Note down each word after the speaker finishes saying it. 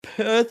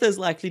Perth is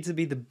likely to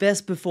be the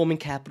best performing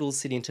capital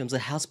city in terms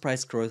of house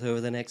price growth over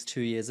the next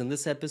 2 years. In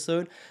this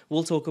episode,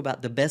 we'll talk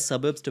about the best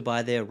suburbs to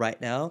buy there right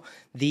now,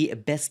 the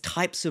best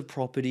types of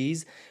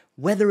properties,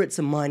 whether it's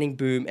a mining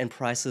boom and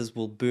prices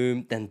will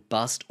boom, then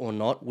bust or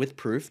not with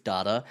proof,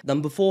 data.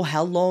 Number 4,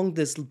 how long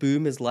this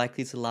boom is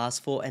likely to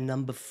last for. And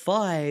number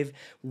 5,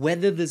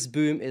 whether this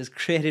boom is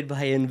created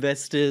by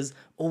investors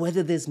or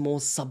whether there's more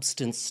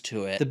substance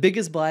to it. The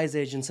biggest buyers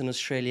agents in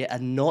Australia are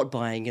not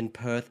buying in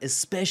Perth,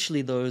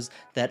 especially those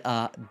that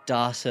are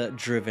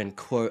data-driven,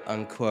 quote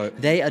unquote.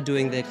 They are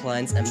doing their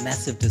clients a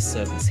massive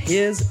disservice.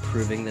 Here's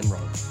proving them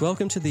wrong.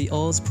 Welcome to the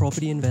Oz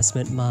Property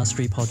Investment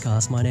Mastery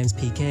Podcast. My name's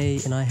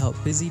PK and I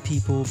help busy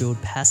people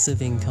build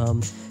passive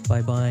income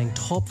by buying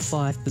top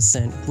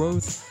 5%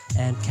 growth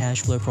and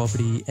cash flow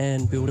property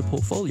and build a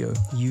portfolio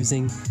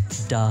using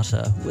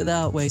data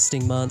without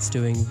wasting months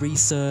doing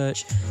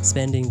research,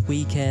 spending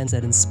weekends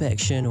at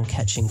inspection or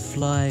catching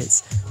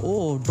flights,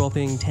 or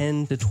dropping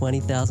 $10,000 to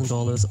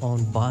 $20,000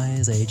 on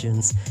buyer's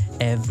agents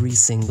every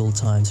single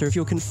time. So if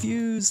you're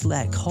confused,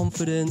 lack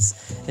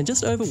confidence, and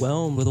just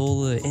overwhelmed with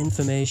all the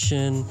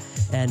information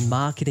and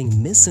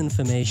marketing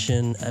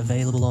misinformation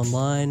available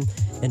online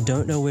and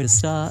don't know where to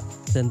start,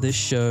 then this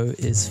show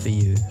is for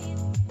you.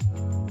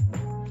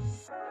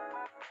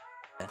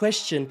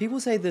 Question. People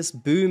say this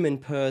boom in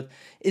Perth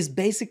is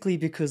basically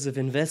because of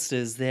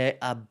investors. They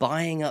are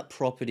buying up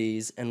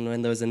properties, and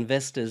when those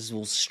investors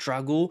will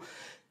struggle,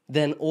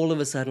 then all of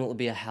a sudden it will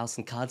be a house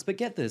and cards. But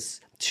get this,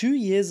 2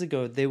 years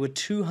ago, there were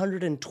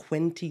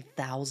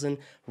 220,000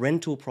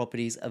 rental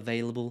properties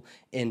available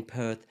in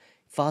Perth.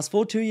 Fast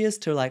forward 2 years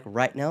to like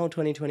right now in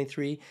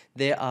 2023,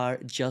 there are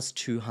just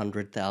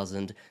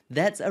 200,000.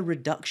 That's a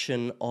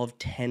reduction of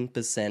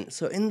 10%.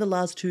 So in the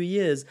last 2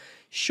 years,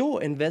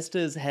 sure,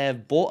 investors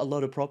have bought a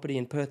lot of property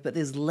in Perth, but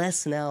there's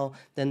less now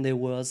than there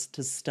was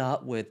to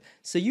start with.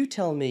 So you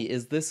tell me,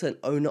 is this an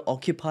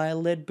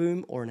owner-occupier-led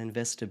boom or an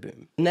investor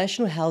boom? The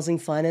National Housing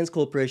Finance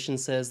Corporation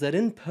says that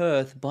in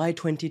Perth, by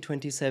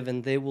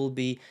 2027, there will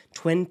be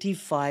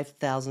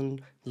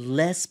 25,000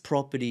 less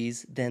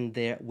properties than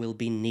there will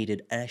be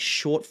needed, a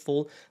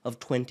shortfall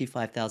of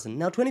 25,000.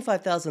 Now,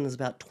 25,000 is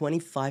about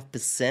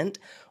 25%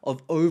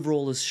 of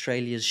overall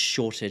Australia's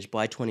shortage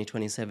by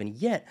 2027,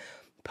 yet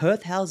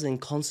Perth housing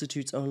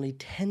constitutes only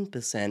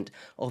 10%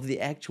 of the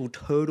actual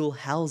total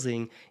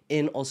housing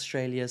in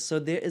Australia. So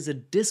there is a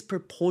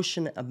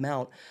disproportionate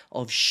amount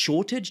of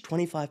shortage,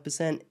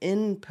 25%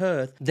 in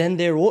Perth, than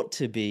there ought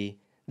to be.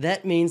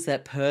 That means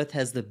that Perth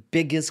has the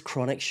biggest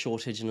chronic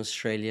shortage in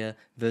Australia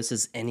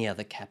versus any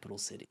other capital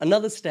city.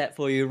 Another stat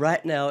for you,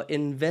 right now,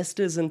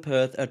 investors in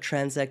Perth are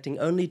transacting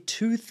only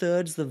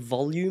 2/3 the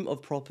volume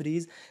of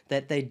properties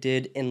that they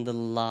did in the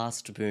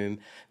last boom.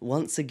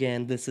 Once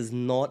again, this is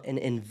not an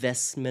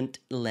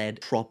investment-led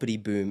property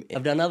boom.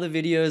 I've done other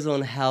videos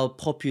on how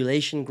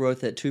population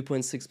growth at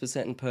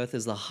 2.6% in Perth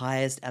is the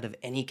highest out of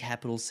any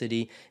capital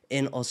city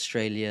in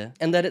Australia,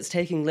 and that it's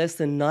taking less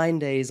than 9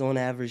 days on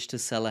average to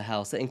sell a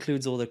house. That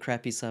includes all the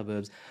crappy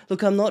suburbs.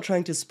 Look, I'm not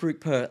trying to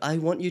spruik Perth. I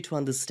want you to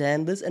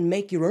understand this and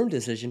make your own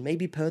decision.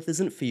 Maybe Perth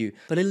isn't for you,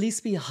 but at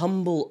least be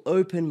humble,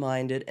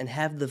 open-minded, and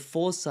have the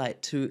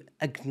foresight to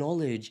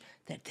acknowledge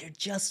that there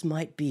just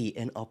might be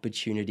an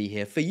opportunity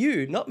here for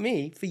you, not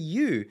me, for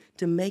you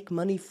to make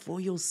money for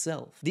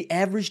yourself. The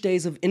average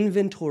days of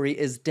inventory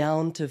is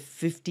down to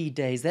 50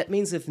 days. That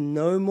means if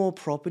no more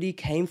property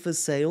came for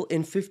sale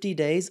in 50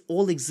 days,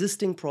 all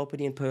existing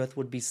property in Perth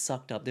would be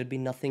sucked up. There'd be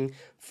nothing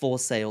for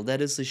sale.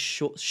 That is the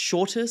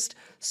shortest,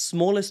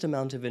 smallest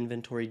amount of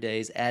inventory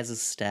days as a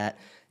stat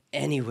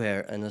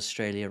anywhere in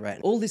Australia right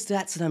now. All the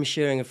stats that I'm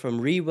sharing are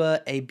from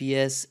REWA,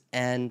 ABS,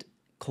 and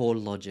Core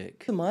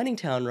Logic. A mining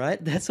town,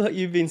 right? That's what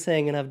you've been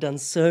saying, and I've done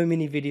so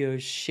many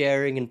videos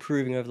sharing and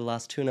proving over the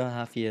last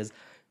 2.5 years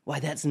why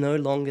that's no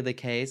longer the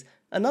case.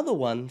 Another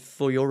one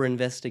for your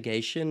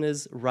investigation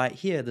is right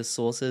here. The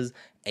source is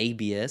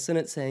ABS, and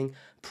it's saying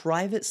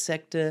private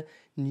sector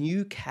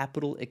new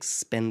capital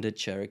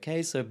expenditure,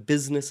 okay? So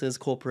businesses,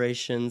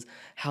 corporations,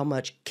 how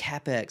much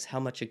CapEx, how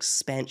much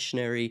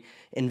expansionary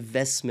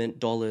investment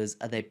dollars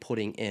are they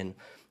putting in?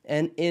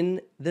 And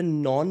in the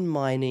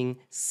non-mining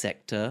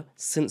sector,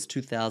 since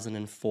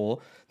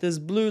 2004, this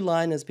blue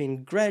line has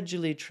been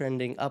gradually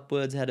trending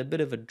upwards, had a bit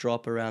of a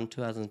drop around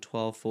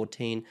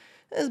 2012-14.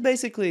 It's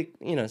basically,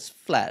 it's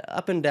flat,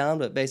 up and down,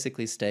 but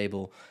basically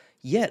stable.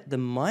 Yet the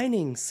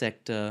mining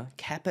sector,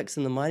 CapEx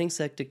in the mining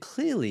sector,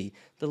 clearly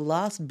the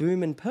last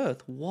boom in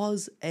Perth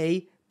was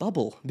a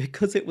bubble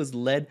because it was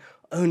led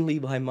only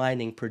by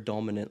mining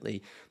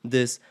predominantly.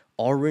 This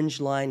orange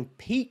line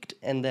peaked,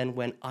 and then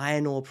when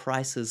iron ore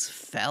prices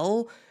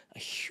fell a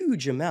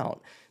huge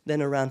amount,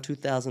 then around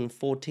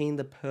 2014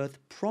 the Perth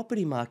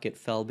property market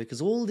fell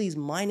because all these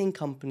mining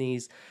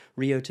companies,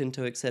 Rio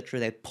Tinto, etc.,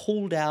 they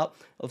pulled out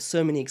of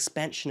so many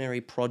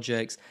expansionary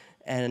projects,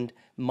 and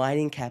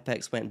mining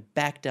capex went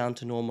back down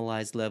to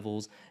normalized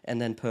levels,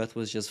 and then Perth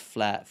was just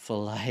flat for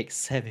like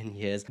 7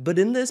 years. But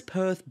in this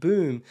Perth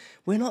boom,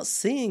 we're not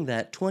seeing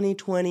that.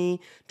 2020,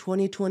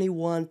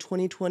 2021,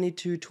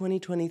 2022,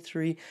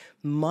 2023,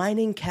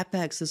 mining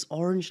capex, this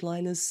orange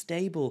line is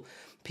stable.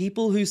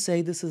 People who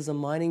say this is a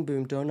mining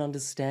boom don't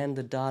understand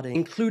the data,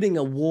 including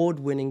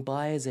award-winning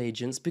buyers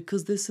agents,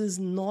 because this is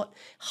not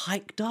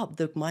hiked up.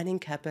 The mining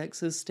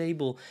capex is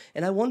stable.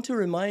 And I want to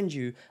remind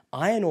you,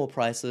 iron ore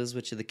prices,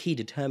 which are the key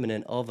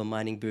determinant of a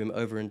mining boom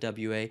over in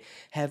WA,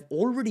 have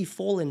already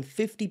fallen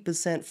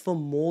 50% for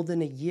more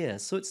than a year.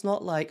 So it's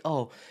not like,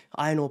 oh,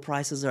 iron ore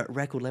prices are at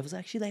record levels.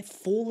 Actually, they've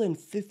fallen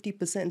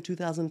 50% in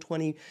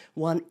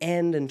 2021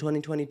 and in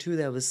 2022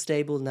 they were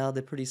stable. Now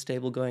they're pretty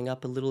stable, going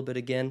up a little bit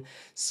again.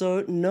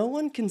 So no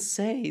one can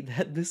say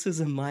that this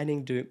is a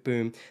mining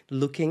boom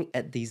looking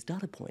at these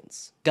data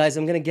points. Guys,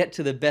 I'm going to get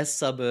to the best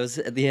suburbs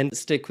at the end.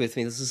 Stick with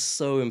me. This is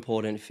so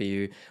important for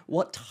you.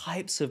 What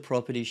types of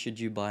property should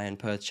you buy in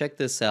Perth? Check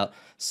this out.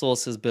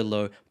 Sources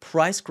below.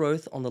 Price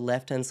growth on the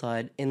left-hand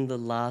side in the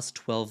last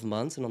 12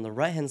 months, and on the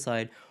right-hand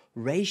side,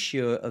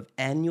 ratio of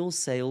annual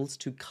sales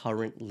to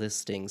current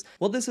listings.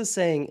 What this is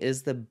saying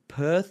is the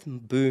Perth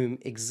boom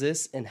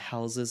exists in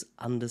houses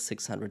under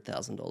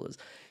 $600,000.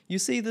 You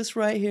see this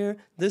right here?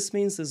 This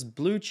means this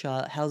blue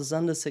chart, houses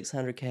under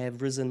 600K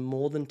have risen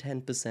more than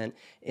 10%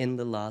 in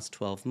the last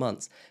 12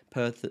 months.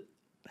 Perth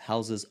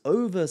houses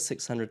over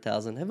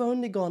 600,000 have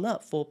only gone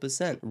up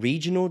 4%.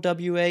 Regional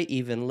WA,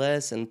 even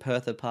less, and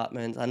Perth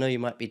apartments, I know you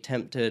might be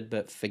tempted,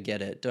 but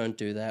forget it. Don't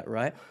do that,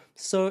 right?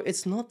 So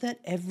it's not that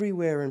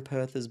everywhere in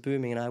Perth is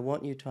booming, and I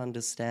want you to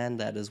understand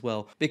that as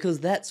well,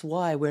 because that's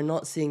why we're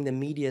not seeing the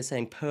media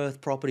saying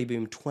Perth property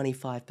boom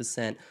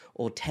 25%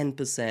 or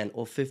 10%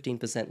 or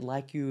 15%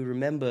 like you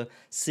remember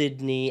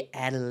Sydney,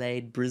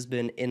 Adelaide,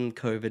 Brisbane in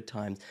COVID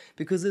times,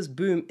 because this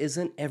boom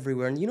isn't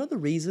everywhere. And you know the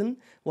reason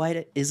why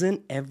it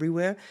isn't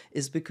everywhere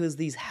is because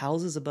these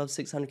houses above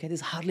 600K,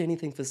 there's hardly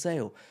anything for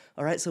sale.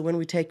 All right, so when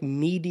we take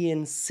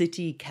median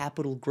city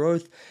capital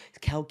growth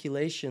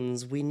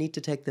calculations, we need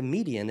to take the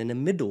median in the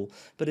middle.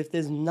 But if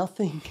there's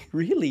nothing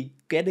really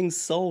getting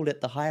sold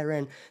at the higher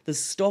end, the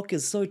stock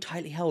is so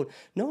tightly held,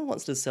 no one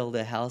wants to sell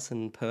their house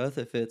in Perth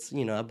if it's,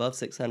 above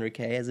 600K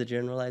as a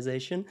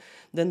generalization,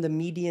 then the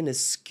median is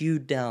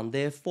skewed down.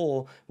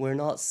 Therefore, we're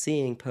not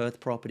seeing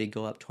Perth property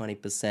go up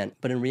 20%.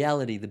 But in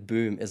reality, the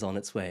boom is on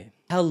its way.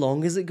 How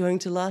long is it going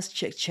to last?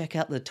 Check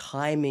out the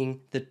timing,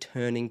 the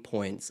turning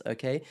points,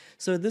 okay?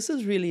 So this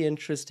is really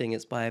interesting.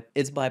 It's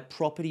by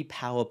Property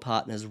Power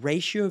Partners,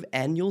 ratio of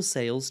annual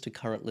sales to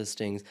current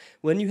listings.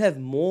 When you have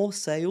more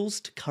sales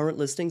to current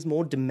listings,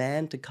 more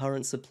demand to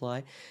current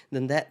supply,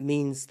 then that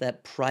means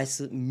that price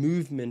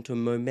movement or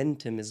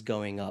momentum is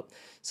going up.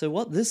 So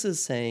what this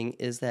is saying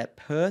is that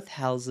Perth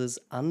houses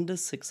under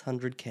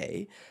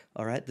 600K,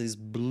 all right, this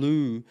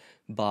blue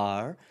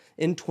bar,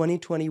 in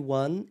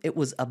 2021, it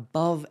was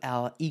above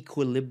our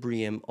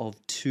equilibrium of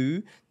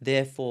 2.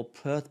 Therefore,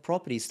 Perth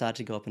properties started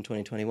to go up in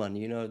 2021.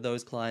 You know,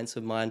 those clients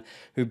of mine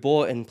who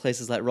bought in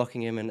places like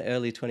Rockingham in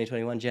early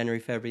 2021, January,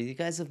 February, you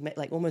guys have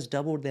almost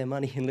doubled their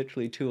money in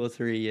literally 2 or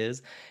 3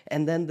 years.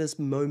 And then this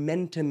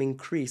momentum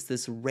increased,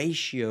 this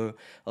ratio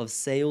of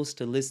sales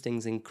to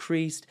listings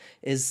increased,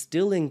 is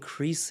still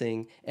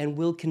increasing, and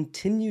will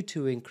continue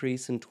to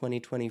increase in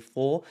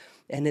 2024.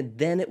 And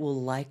then it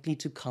will likely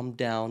to come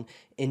down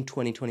in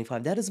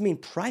 2025. That doesn't mean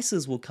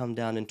prices will come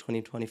down in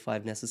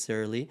 2025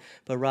 necessarily,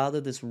 but rather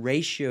this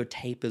ratio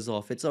tapers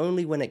off. It's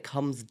only when it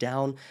comes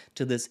down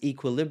to this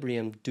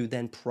equilibrium do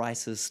then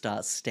prices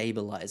start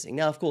stabilizing.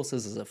 Now, of course,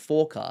 this is a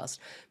forecast,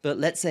 but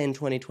let's say in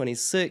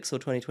 2026 or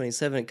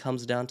 2027 it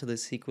comes down to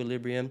this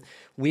equilibrium.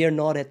 We are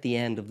not at the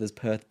end of this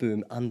Perth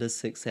boom under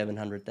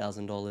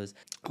 $700,000.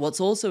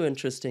 What's also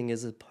interesting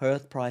is that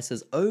Perth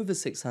prices over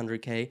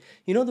 600K.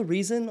 You know the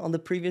reason on the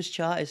previous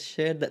chart I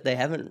shared that they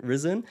haven't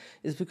risen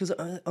is because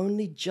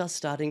only just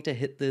starting to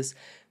hit this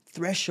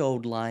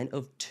threshold line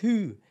of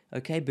 2.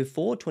 Okay,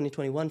 before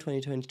 2021,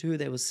 2022,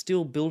 they were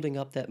still building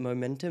up that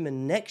momentum,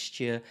 and next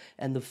year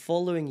and the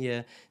following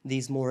year,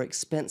 these more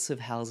expensive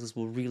houses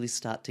will really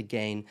start to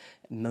gain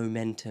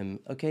momentum.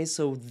 Okay,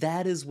 so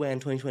that is when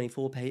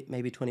 2024,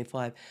 maybe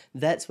 25,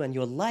 that's when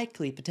you're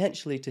likely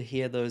potentially to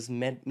hear those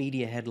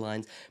media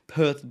headlines,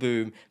 Perth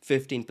boom,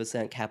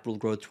 15% capital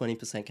growth,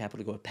 20%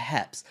 capital growth,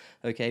 perhaps,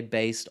 okay,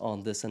 based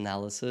on this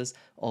analysis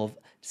of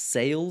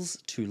sales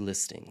to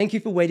listing. Thank you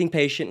for waiting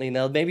patiently.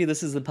 Now, maybe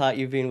this is the part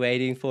you've been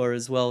waiting for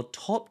as well.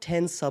 Top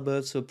 10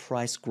 suburbs for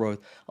price growth.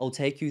 I'll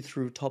take you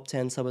through top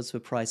 10 suburbs for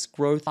price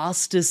growth,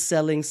 fastest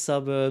selling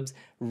suburbs,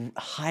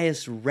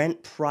 highest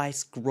rent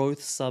price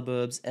growth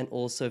suburbs, and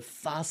also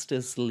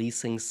fastest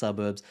leasing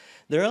suburbs.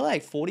 There are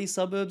like 40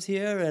 suburbs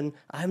here, and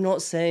I'm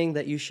not saying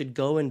that you should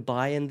go and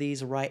buy in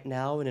these right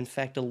now. And in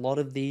fact, a lot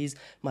of these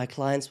my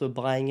clients were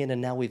buying in,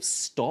 and now we've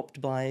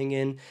stopped buying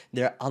in.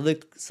 There are other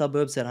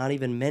suburbs that aren't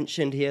even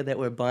mentioned here that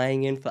we're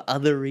buying in for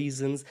other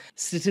reasons.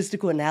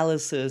 Statistical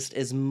analysis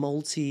is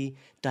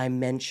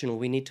multi-dimensional.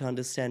 We need to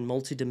understand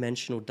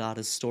multi-dimensional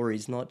data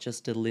stories, not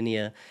just a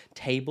linear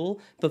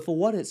table. But for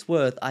what it's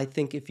worth, I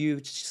think think if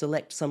you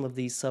select some of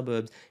these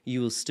suburbs,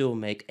 you will still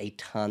make a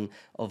ton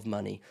of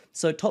money.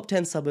 So top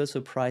 10 suburbs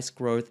for price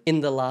growth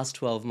in the last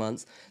 12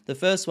 months. The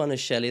first one is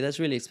Shelley. That's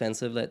really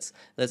expensive. Let's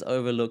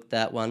overlook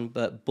that one.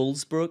 But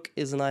Bullsbrook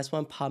is a nice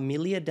one.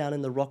 Parmelia down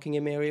in the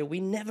Rockingham area. We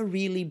never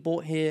really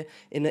bought here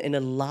in a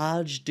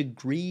large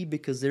degree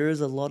because there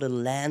is a lot of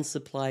land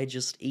supply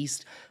just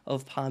east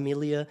of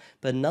Parmelia.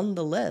 But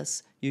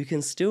nonetheless, you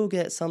can still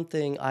get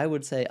something, I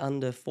would say,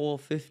 under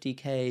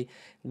 450K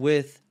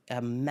with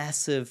a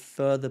massive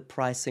further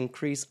price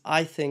increase.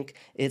 I think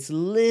it's a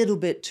little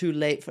bit too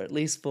late for, at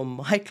least for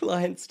my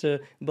clients, to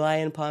buy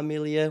in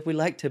Parmelia. We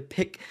like to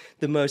pick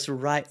the most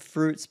ripe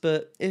fruits,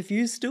 but if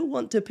you still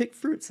want to pick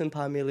fruits in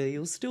Parmelia,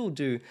 you'll still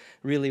do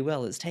really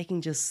well. It's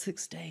taking just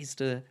 6 days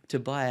to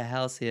buy a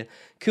house here.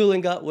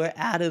 Coolangatta, we're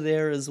out of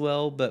there as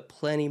well, but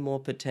plenty more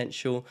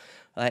potential.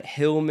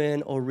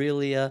 Hillman,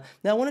 Aurelia.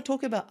 Now, I want to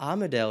talk about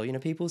Armadale.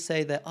 People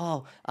say that,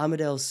 oh,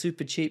 Armadale's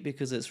super cheap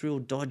because it's real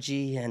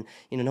dodgy and,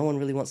 no one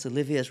really wants to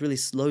live here. It's really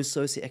low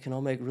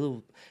socioeconomic,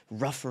 real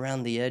rough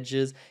around the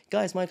edges.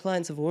 Guys, my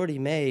clients have already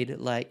made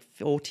like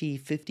 40,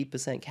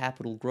 50%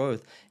 capital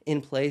growth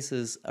in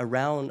places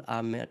around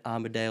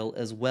Armadale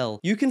as well.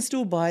 You can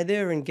still buy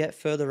there and get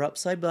further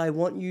upside, but I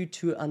want you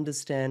to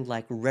understand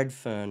like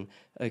Redfern,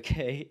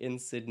 okay, in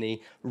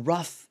Sydney.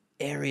 Rough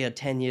area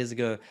 10 years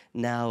ago,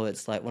 now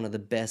it's like one of the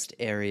best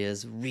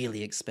areas,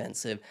 really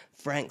expensive.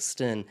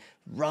 Frankston,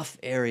 rough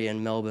area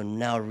in Melbourne,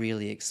 now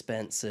really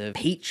expensive.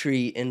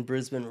 Peachtree in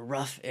Brisbane,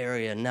 rough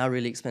area, now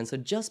really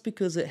expensive. Just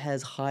because it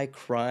has high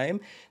crime,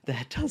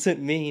 that doesn't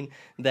mean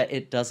that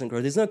it doesn't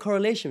grow. There's no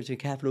correlation between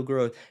capital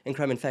growth and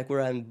crime. In fact,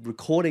 where I'm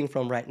recording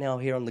from right now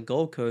here on the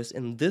Gold Coast,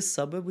 in this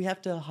suburb, we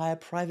have to hire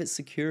private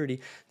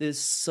security. There's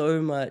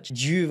so much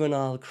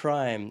juvenile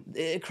crime.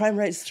 Crime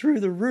rate's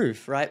through the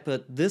roof, right?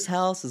 But this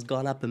house has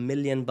gone up $1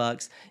 million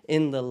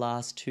in the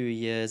last 2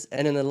 years.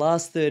 And in the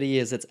last 30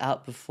 years, it's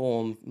outperformed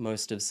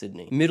most of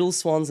Sydney. Middle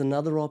Swan's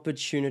another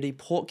opportunity.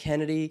 Port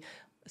Kennedy,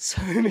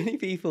 so many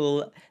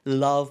people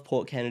love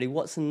Port Kennedy.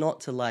 What's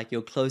not to like?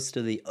 You're close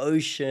to the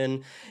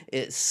ocean.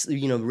 It's,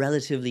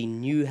 relatively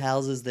new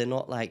houses. They're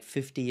not like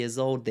 50 years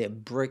old. They're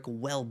brick,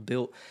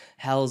 well-built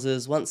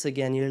houses. Once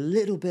again, you're a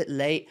little bit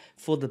late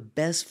for the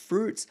best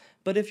fruits.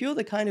 But if you're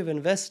the kind of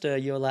investor,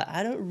 you're like,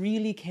 I don't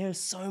really care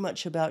so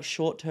much about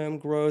short-term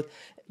growth.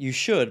 You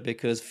should,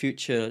 because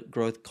future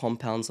growth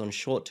compounds on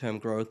short-term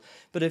growth.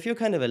 But if you're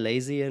kind of a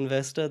lazy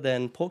investor,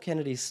 then Port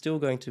Kennedy is still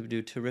going to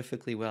do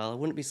terrifically well. I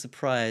wouldn't be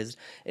surprised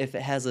if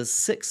it has a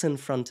 6 in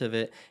front of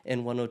it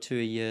in 1 or 2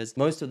 years.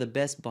 Most of the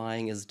best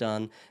buying is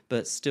done,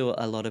 but still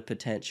a lot of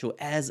potential,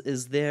 as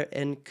is there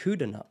in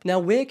Koodanup. Now,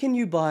 where can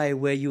you buy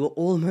where you are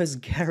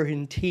almost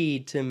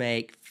guaranteed to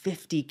make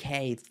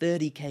 50K,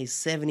 30K,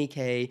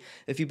 70K?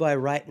 If you buy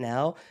right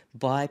now,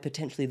 by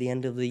potentially the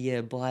end of the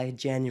year, by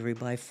January,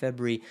 by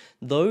February,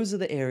 those are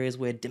the areas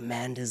where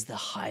demand is the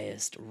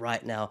highest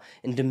right now.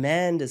 And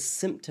demand is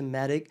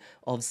symptomatic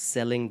of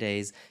selling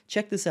days.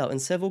 Check this out. In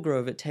Seville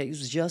Grove, it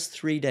takes just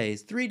 3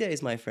 days. 3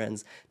 days, my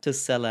friends, to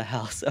sell a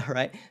house, all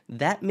right?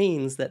 That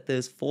means that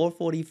this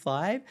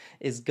 445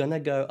 is going to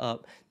go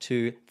up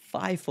to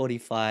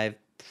 545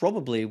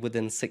 probably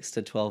within 6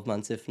 to 12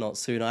 months, if not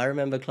sooner. I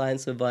remember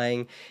clients were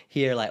buying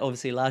here, like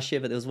obviously last year,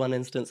 but there was one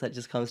instance that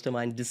just comes to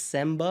mind.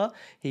 December,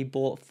 he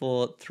bought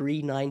for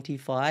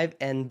 $395,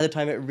 and by the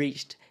time it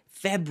reached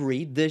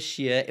February this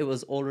year, it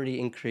was already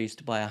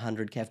increased by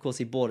 100K. Of course,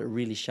 he bought it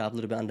really sharp, a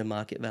little bit under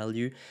market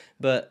value,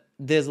 but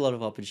there's a lot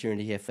of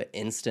opportunity here for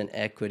instant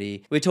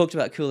equity. We talked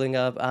about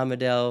Coolangatta,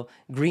 Armadale,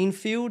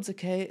 Greenfields,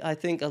 okay? I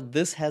think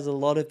this has a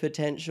lot of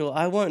potential.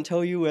 I won't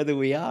tell you whether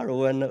we are or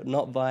we're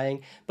not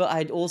buying, but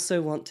I'd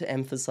also want to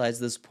emphasize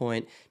this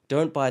point.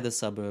 Don't buy the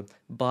suburb.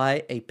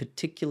 Buy a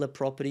particular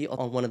property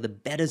on one of the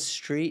better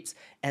streets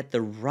at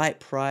the right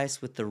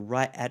price with the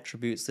right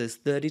attributes. There's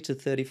 30 to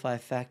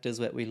 35 factors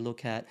that we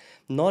look at,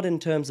 not in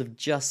terms of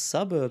just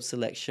suburb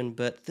selection,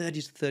 but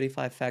 30 to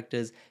 35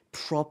 factors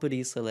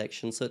property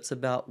selection. So it's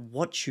about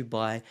what you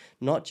buy,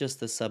 not just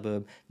the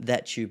suburb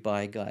that you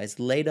buy, guys.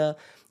 Later,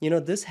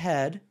 this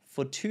had,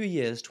 for 2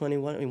 years,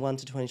 2021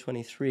 to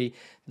 2023,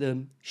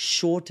 the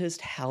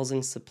shortest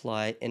housing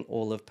supply in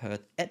all of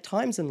Perth. At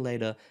times and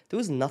later, there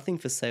was nothing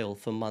for sale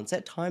for months.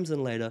 At times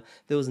and later,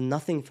 there was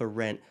nothing for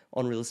rent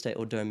on real estate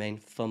or domain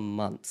for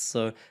months.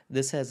 So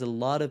this has a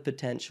lot of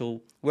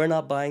potential. We're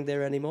not buying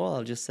there anymore.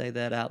 I'll just say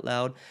that out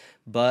loud.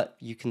 But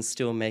you can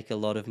still make a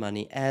lot of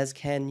money, as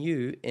can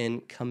you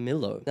in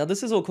Camillo. Now,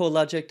 this is all called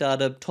Logic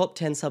Data, top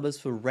 10 suburbs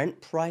for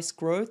rent price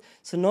growth.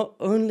 So not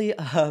only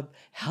are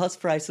house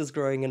prices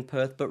growing in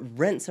Perth, but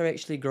rents are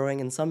actually growing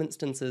in some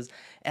instances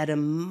at a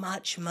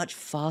much, much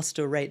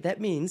faster rate.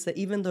 That means that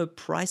even though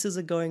prices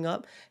are going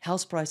up,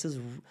 house prices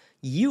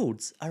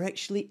yields are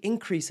actually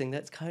increasing.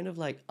 That's kind of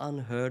like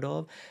unheard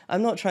of.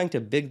 I'm not trying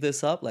to big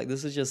this up, like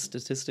this is just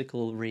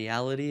statistical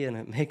reality and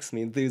it makes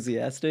me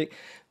enthusiastic.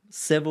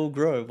 Seville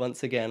Grove,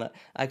 once again,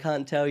 I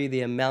can't tell you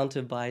the amount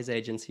of buyers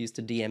agents who used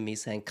to DM me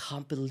saying,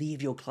 can't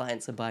believe your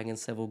clients are buying in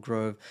Seville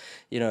Grove.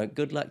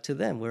 Good luck to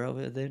them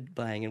wherever they're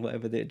buying and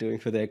whatever they're doing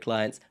for their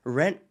clients.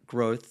 Rent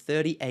growth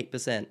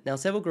 38%. Now,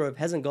 Seville Grove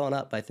hasn't gone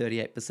up by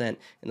 38%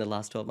 in the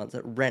last 12 months.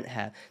 That rent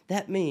have.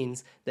 That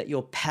means that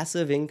your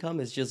passive income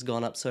has just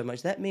gone up so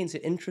much. That means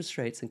your interest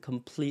rates are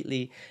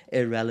completely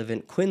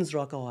irrelevant. Quinns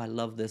Rock, oh, I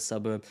love this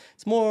suburb.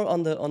 It's more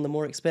on the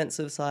more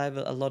expensive side.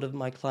 A lot of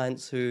my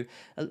clients who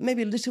are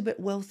maybe a little bit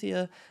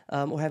wealthier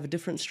or have a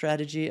different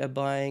strategy are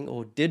buying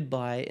or did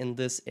buy in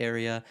this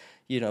area.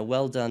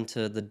 Well done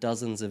to the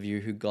dozens of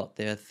you who got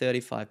there.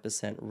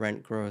 35%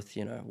 rent growth.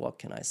 What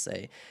can I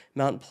say?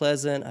 Mount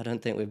Pleasant, I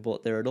don't think we've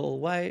bought there at all.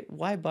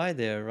 Why buy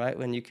there, right?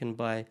 When you can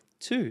buy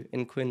two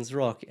in Quinns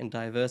Rock and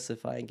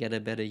diversify and get a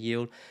better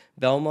yield.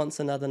 Belmont's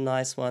another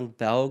nice one.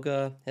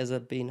 Balga has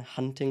been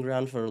hunting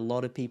ground for a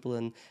lot of people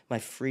in my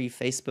free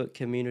Facebook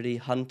community,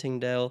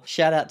 Huntingdale.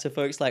 Shout out to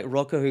folks like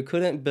Rocco who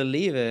couldn't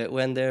believe it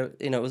when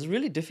it was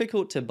really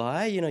difficult to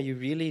buy. You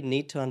really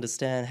need to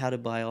understand how to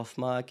buy off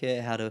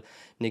market, how to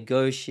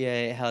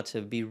negotiate, how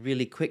to be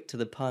really quick to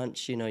the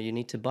punch. You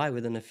need to buy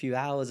within a few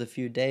hours, a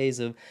few days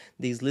of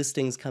these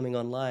listings coming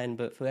online.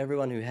 But for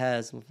everyone who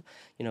has,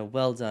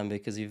 well done,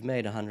 because you've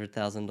made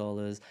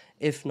 $100,000,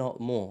 if not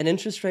more. And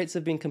interest rates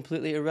have been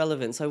completely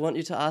irrelevant. So I want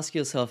you to ask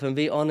yourself and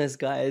be honest,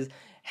 guys.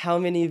 How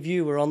many of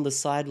you were on the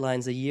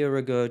sidelines a year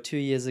ago, 2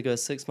 years ago,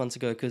 6 months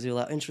ago, because you're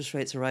like, interest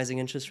rates are rising,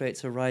 interest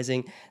rates are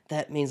rising.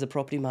 That means the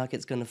property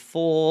market's going to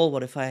fall.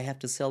 What if I have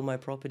to sell my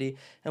property?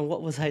 And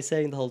what was I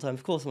saying the whole time?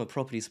 Of course, I'm a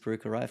property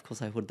spooker, right? Of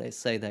course, I would they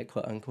say that,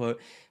 quote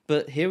unquote.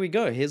 But here we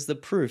go. Here's the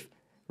proof.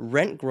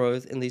 Rent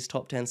growth in these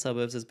top 10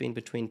 suburbs has been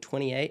between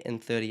 28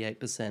 and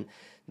 38%.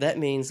 That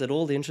means that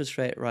all the interest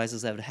rate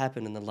rises that have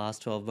happened in the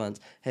last 12 months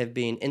have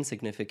been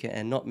insignificant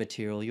and not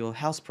material. Your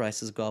house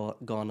price has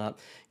gone up.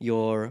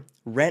 Your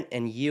rent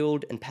and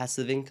yield and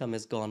passive income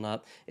has gone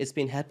up. It's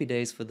been happy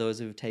days for those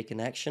who've taken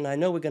action. I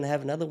know we're going to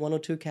have another 1 or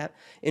 2 cap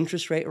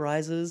interest rate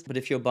rises, but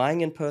if you're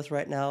buying in Perth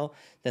right now,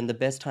 then the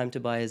best time to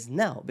buy is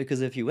now,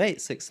 because if you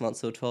wait 6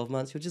 months or 12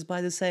 months, you'll just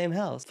buy the same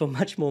house for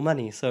much more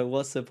money. So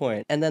what's the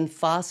point? And then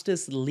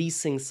fastest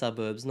leasing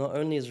suburbs. Not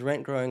only is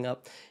rent growing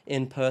up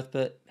in Perth,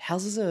 but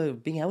houses are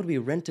being able to be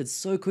rented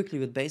so quickly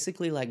with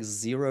basically like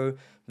zero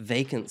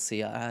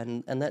vacancy,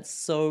 and that's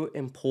so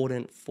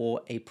important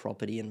for a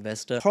property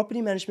investor.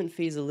 Property management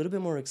fees are a little bit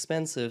more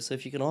expensive, so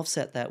if you can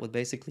offset that with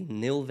basically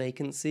nil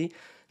vacancy,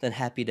 then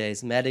happy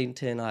days.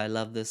 Maddington, I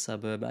love this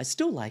suburb. I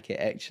still like it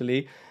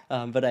actually,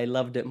 but I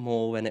loved it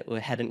more when it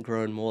hadn't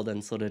grown more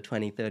than sort of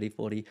 20, 30,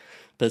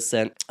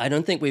 40%. I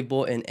don't think we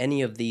bought in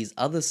any of these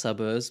other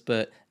suburbs,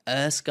 but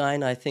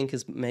Erskine, I think,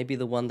 is maybe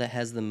the one that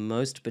has the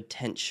most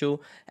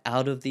potential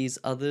out of these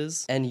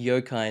others, and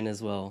Yokine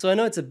as well. So I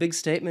know it's a big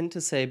statement to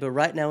say, but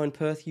right now in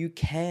Perth, you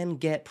can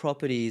get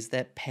properties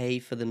that pay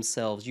for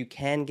themselves. You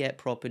can get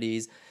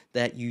properties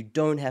that you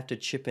don't have to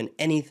chip in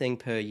anything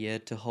per year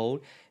to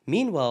hold.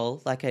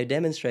 Meanwhile, like I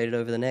demonstrated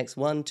over the next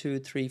 1, 2,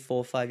 3,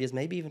 4, 5 years,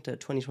 maybe even to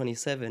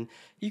 2027,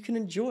 you can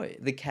enjoy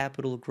the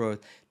capital growth.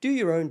 Do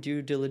your own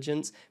due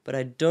diligence, but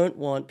I don't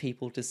want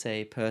people to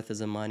say Perth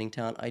is a mining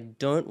town. I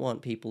don't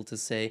want people to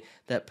say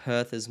that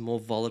Perth is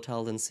more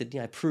volatile than Sydney.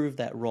 I proved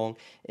that wrong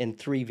in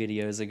 3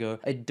 videos ago.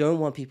 I don't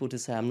want people to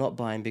say I'm not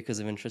buying because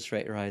of interest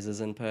rate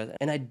rises in Perth.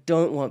 And I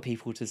don't want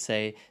people to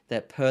say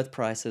that Perth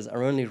prices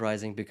are only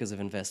rising because of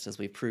investors.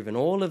 We've proven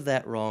all of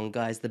that wrong.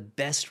 Guys, the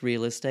best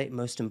real estate,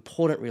 most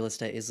important real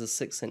estate is the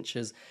 6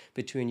 inches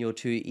between your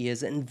 2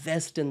 ears.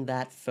 Invest in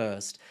that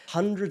first.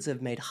 Hundreds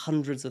have made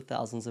hundreds of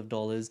thousands of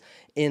dollars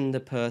in the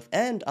Perth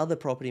and other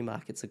property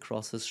markets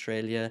across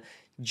Australia.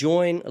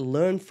 Join,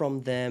 learn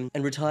from them,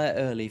 and retire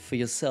early for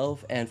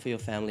yourself and for your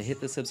family. Hit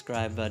the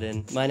subscribe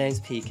button. My name's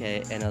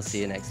PK, and I'll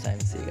see you next time.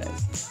 See you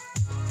guys.